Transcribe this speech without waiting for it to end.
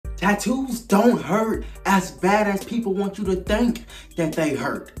Tattoos don't hurt as bad as people want you to think that they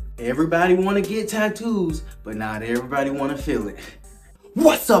hurt. Everybody want to get tattoos, but not everybody want to feel it.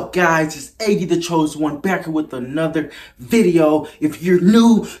 What's up, guys? It's Aggie the Chosen One back here with another video. If you're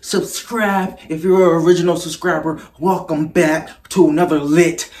new, subscribe. If you're an original subscriber, welcome back to another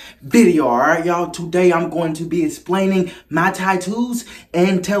lit video. Alright, y'all, today I'm going to be explaining my tattoos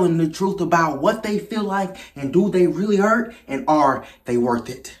and telling the truth about what they feel like and do they really hurt and are they worth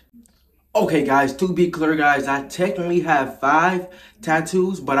it. Okay, guys, to be clear, guys, I technically have 5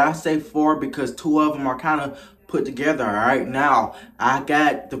 tattoos, but I say 4 because 2 of them are kind of put together. All right, now I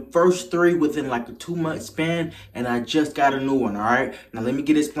got the first 3 within like a 2-month span, and I just got a new one. All right, now let me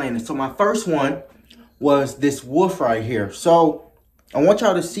get explained. So my first one was this wolf right here. So I want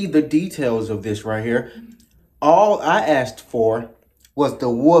y'all to see the details of this right here. All I asked for was the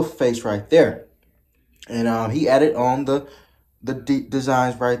wolf face right there, and he added on the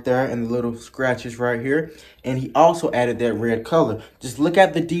designs right there and the little scratches right here, and he also added that red color. Just look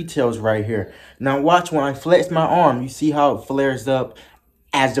at the details right here. Now watch, when I flex my arm, you see how it flares up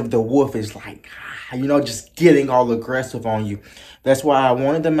as if the wolf is like, you know, just getting all aggressive on you. That's why I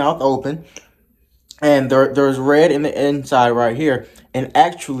wanted the mouth open, and there's red in the inside right here. And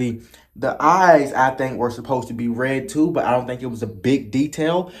actually the eyes, I think, were supposed to be red too, but I don't think it was a big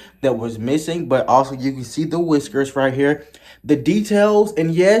detail that was missing. But also you can see the whiskers right here, the details.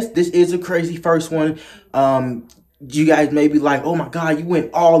 And yes, this is a crazy first one. You guys may be like, oh my God, you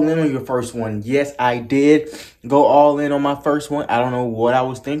went all in on your first one. Yes, I did go all in on my first one. I don't know what I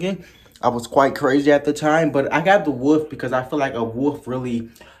was thinking. I was quite crazy at the time, but I got the wolf because I feel like a wolf really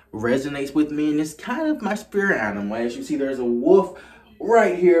resonates with me, and it's kind of my spirit animal. As you see, there's a wolf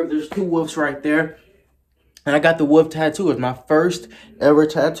right here. There's 2 wolves right there. And I got the wolf tattoo. It's my first ever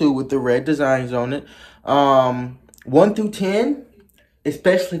tattoo with the red designs on it. 1 through 10,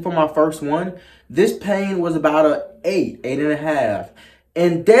 especially for my first one, this pain was about a 8.5.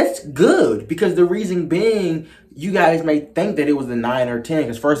 And that's good, because the reason being, you guys may think that it was a 9 or 10,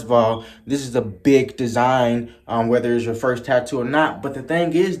 because first of all, this is a big design, whether it's your first tattoo or not. But the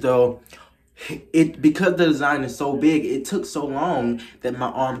thing is, though, because the design is so big, it took so long that my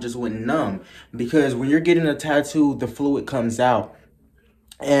arm just went numb. Because when you're getting a tattoo, the fluid comes out,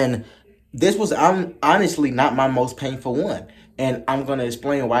 and this was honestly not my most painful one, and I'm gonna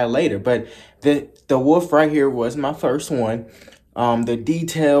explain why later. But the wolf right here was my first one. The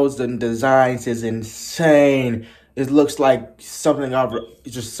details and designs is insane. It looks like something out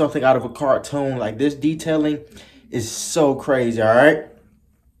of a cartoon. Like, this detailing is so crazy. All right.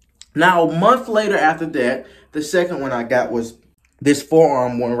 Now, a month later after that, the second one I got was this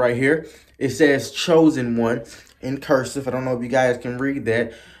forearm one right here. It says Chosen One in cursive. I don't know if you guys can read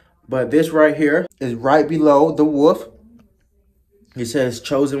that, but this right here is right below the wolf. It says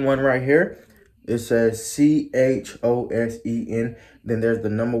Chosen One right here. It says CHOSEN. Then there's the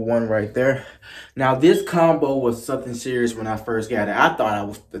number 1 right there. Now, this combo was something serious when I first got it. I thought I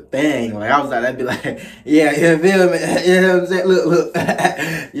was the thing. Like, I was like, I'd be like, yeah, you feel me? You know what I'm saying? Look.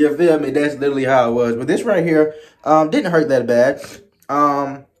 You feel me? That's literally how it was. But this right here didn't hurt that bad.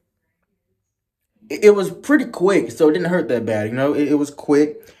 It was pretty quick, so it didn't hurt that bad. You know, it was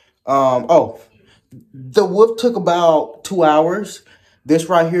quick. Oh, the wolf took about 2 hours. This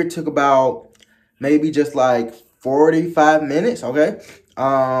right here took about maybe just like 45 minutes, okay?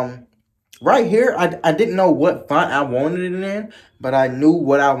 Right here, I didn't know what font I wanted it in, but I knew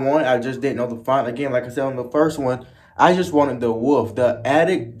what I wanted. I just didn't know the font. Again, like I said on the first one, I just wanted the wolf. The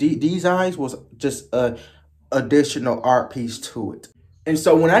added designs was just a additional art piece to it. And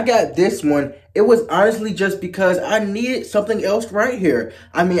so when I got this one, it was honestly just because I needed something else right here.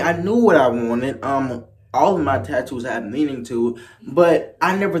 I mean, I knew what I wanted. All of my tattoos have meaning to, but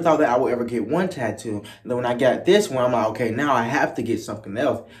I never thought that I would ever get one tattoo. And then when I got this one, I'm like, okay, now I have to get something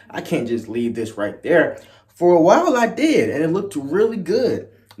else. I can't just leave this right there. For a while I did, and it looked really good.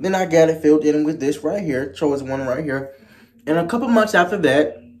 Then I got it filled in with this right here, Chosen One right here. And a couple months after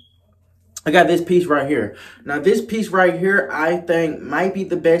that, I got this piece right here. Now, this piece right here, I think might be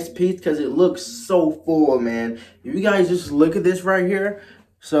the best piece because it looks so full, man. If you guys just look at this right here.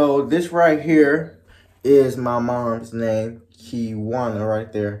 So this right here is my mom's name, Kiwana,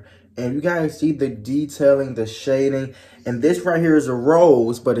 right there. And you guys see the detailing, the shading. And this right here is a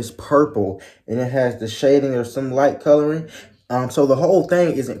rose, but it's purple. And it has the shading or some light coloring. So the whole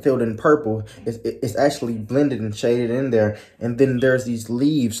thing isn't filled in purple. It's actually blended and shaded in there. And then there's these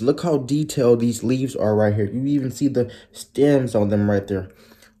leaves. Look how detailed these leaves are right here. You even see the stems on them right there.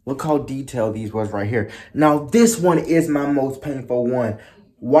 Look how detailed these was right here. Now, this one is my most painful one.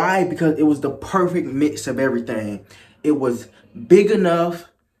 Why? Because it was the perfect mix of everything. It was big enough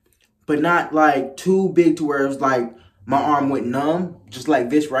but not like too big to where it was like my arm went numb, just like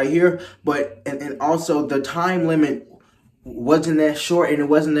this right here. But and also the time limit wasn't that short and it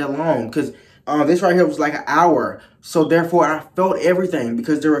wasn't that long, because this right here was like an hour. So therefore I felt everything,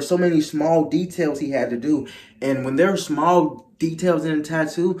 because there were so many small details he had to do. And when there are small details in a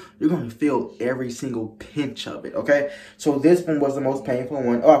tattoo, you're going to feel every single pinch of it, okay? So this one was the most painful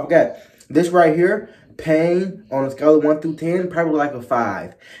one. Oh, I forgot. This right here, pain on a scale of 1 through 10, probably like a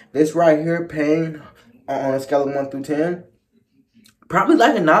 5. This right here, pain on a scale of 1 through 10, probably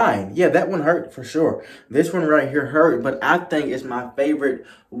like a 9. Yeah, that one hurt for sure. This one right here hurt, but I think it's my favorite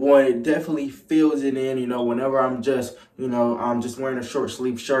one. It definitely fills it in, you know, whenever I'm just, you know, I'm just wearing a short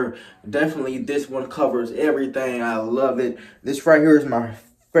sleeve shirt. Definitely this one covers everything. I love it. This right here is my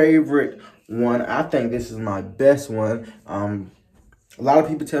favorite one. I think this is my best one. A lot of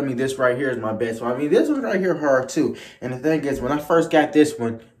people tell me this right here is my best one. I mean, this one right here hard too. And the thing is, when I first got this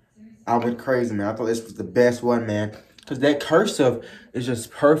one, I went crazy, man. I thought this was the best one, man. Because that cursive is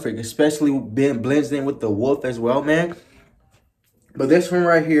just perfect. Especially blends in with the wolf as well, man. But this one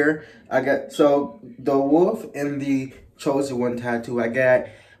right here, I got... So, the wolf and the chosen one tattoo I got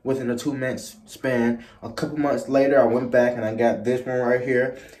within a 2-month span. A couple months later, I went back and I got this one right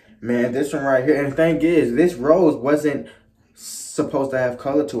here. Man, this one right here. And the thing is, this rose wasn't supposed to have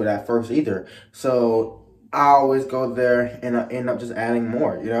color to it at first either. So, I always go there and I end up just adding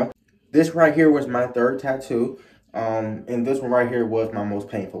more, you know? This right here was my 3rd tattoo, and this one right here was my most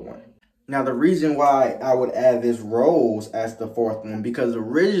painful one. Now, the reason why I would add this rose as the 4th one, because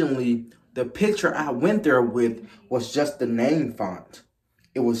originally the picture I went there with was just the name font.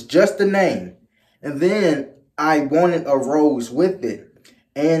 It was just the name. And then I wanted a rose with it.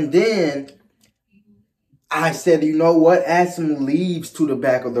 And then I said, you know what? Add some leaves to the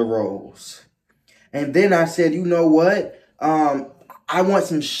back of the rose. And then I said, you know what? I want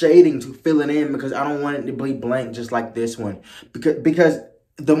some shading to fill it in, because I don't want it to be blank just like this one. Because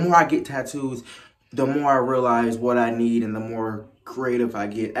the more I get tattoos, the more I realize what I need and the more creative I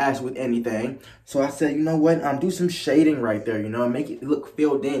get, as with anything. So I said, you know what? Do some shading right there, you know, and make it look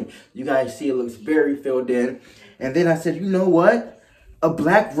filled in. You guys see it looks very filled in. And then I said, you know what? A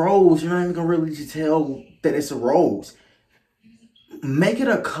black rose, you're not even going to really tell that it's a rose. Make it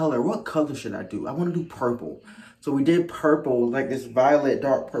a color. What color should I do? I want to do purple. So we did purple, like this violet,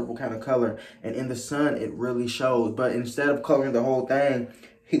 dark purple kind of color. And in the sun, it really shows. But instead of coloring the whole thing,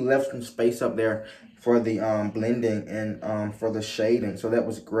 he left some space up there for the blending and for the shading. So that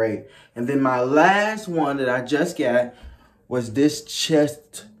was great. And then my last one that I just got was this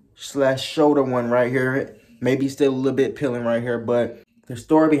chest/shoulder one right here. Maybe still a little bit peeling right here. But the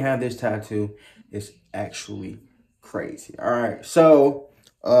story behind this tattoo is actually crazy. All right. So,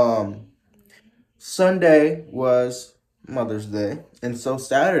 Sunday was Mother's Day. And so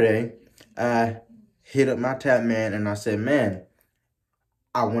Saturday, I hit up my tat man and I said, man,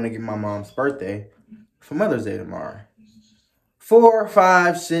 I want to get my mom's birthday for Mother's Day tomorrow. 4,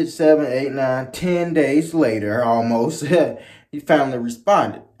 5, 6, 7, 8, 9, 10 days later, almost, he finally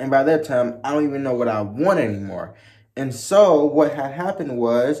responded. And by that time, I don't even know what I want anymore. And so what had happened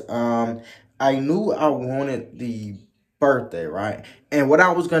was, I knew I wanted the birthday, right? And what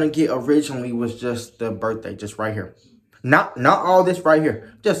I was gonna get originally was just the birthday, just right here. Not all this right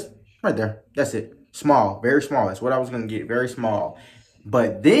here, just right there. That's it. Small, very small. That's what I was gonna get, very small.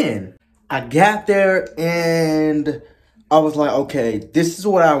 But then I got there and I was like, okay, this is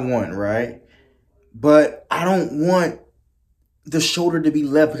what I want, right? But I don't want the shoulder to be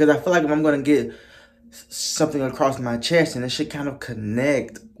left, because I feel like if I'm gonna get something across my chest, and it should kind of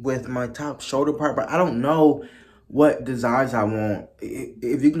connect with my top shoulder part, but I don't know what designs I want.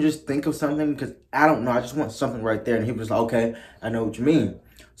 If you can just think of something, because I don't know, I just want something right there. And he was like, okay, I know what you mean.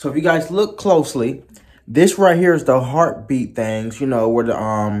 So if you guys look closely, this right here is the heartbeat things, you know, where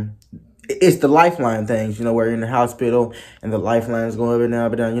the it's the lifeline things, you know, where you're in the hospital and the lifeline is going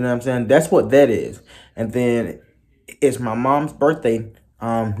up and down, you know what I'm saying? That's what that is. And then it's my mom's birthday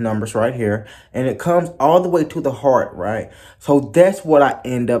numbers right here, and it comes all the way to the heart, right? So that's what I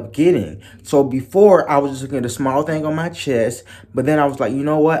end up getting. So before, I was just looking at the small thing on my chest, but then I was like, you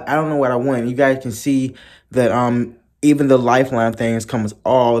know what? I don't know what I want. You guys can see that even the lifeline things comes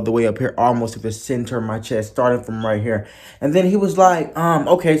all the way up here, almost to the center of my chest, starting from right here. And then he was like,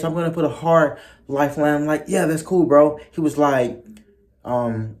 okay, so I'm gonna put a heart lifeline. I'm like, yeah, that's cool, bro. He was like,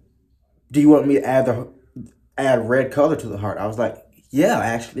 do you want me to add red color to the heart? I was like, yeah,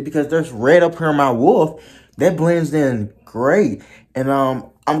 actually, because there's red up here on my wolf. That blends in great. And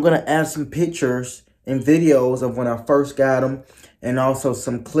I'm going to add some pictures and videos of when I first got them, and also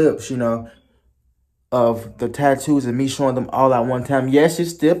some clips, you know, of the tattoos and me showing them all at one time. Yes,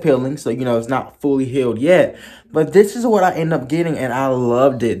 it's still peeling, so you know it's not fully healed yet. But this is what I end up getting, and I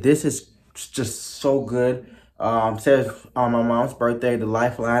loved it. This is just so good. Says on my mom's birthday, the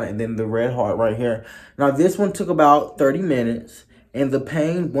lifeline, and then the red heart right here. Now this one took about 30 minutes, and the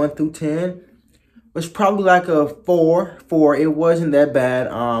pain 1 through 10 was probably like a 4. It wasn't that bad.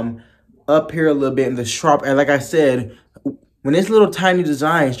 Up here a little bit in the sharp, and like I said, when it's little tiny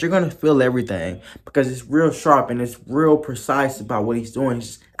designs, you're gonna feel everything because it's real sharp and it's real precise about what he's doing.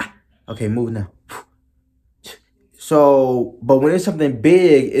 He's just, okay, move now. So, but when it's something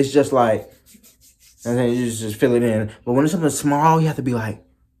big, it's just like, and then you just fill it in. But when it's something small, you have to be like,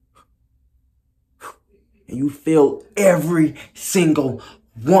 and you feel every single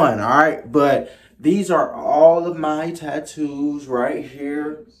one, all right? But these are all of my tattoos right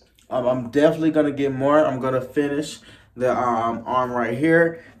here. I'm definitely gonna get more. I'm gonna finish the arm right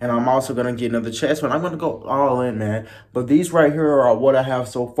here, and I'm also gonna get another chest one. I'm gonna go all in, man. But these right here are what I have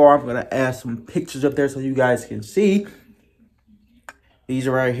so far. I'm gonna add some pictures up there so you guys can see. These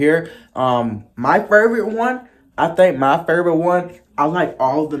are right here. My favorite one, I think my favorite one, I like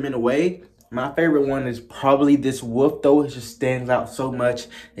all of them in a way. My favorite one is probably this wolf, though. It just stands out so much.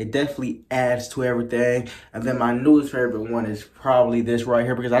 It definitely adds to everything. And then my newest favorite one is probably this right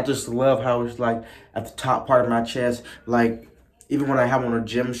here, because I just love how it's like at the top part of my chest. Like, even when I have on a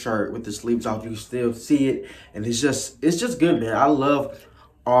gym shirt with the sleeves off, you still see it. And it's just good, man. I love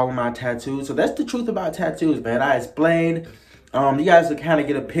all of my tattoos. So that's the truth about tattoos, man. I explained. You guys can kind of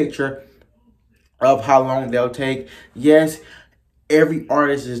get a picture of how long they'll take. Yes, every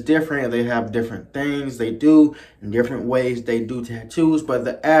artist is different. They have different things they do in different ways they do tattoos, but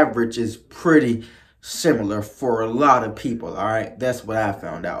the average is pretty similar for a lot of people, all right? That's what I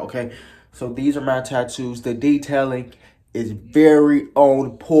found out, okay? So these are my tattoos. The detailing is very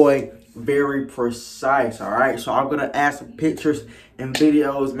on point, very precise, all right? So I'm going to add some pictures and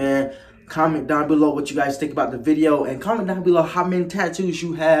videos, man. Comment down below what you guys think about the video, and comment down below how many tattoos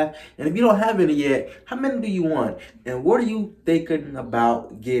you have, and if you don't have any yet, how many do you want, and what are you thinking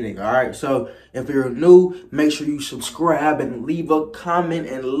about getting? All right, so if you're new, make sure you subscribe and leave a comment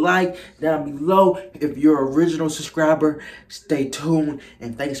and like down below. If you're an original subscriber, stay tuned,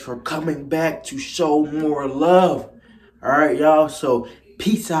 and thanks for coming back to show more love. All right, y'all, so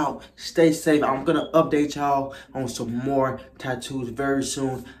peace out, stay safe. I'm gonna update y'all on some more tattoos very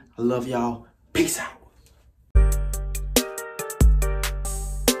soon. I love y'all. Peace out.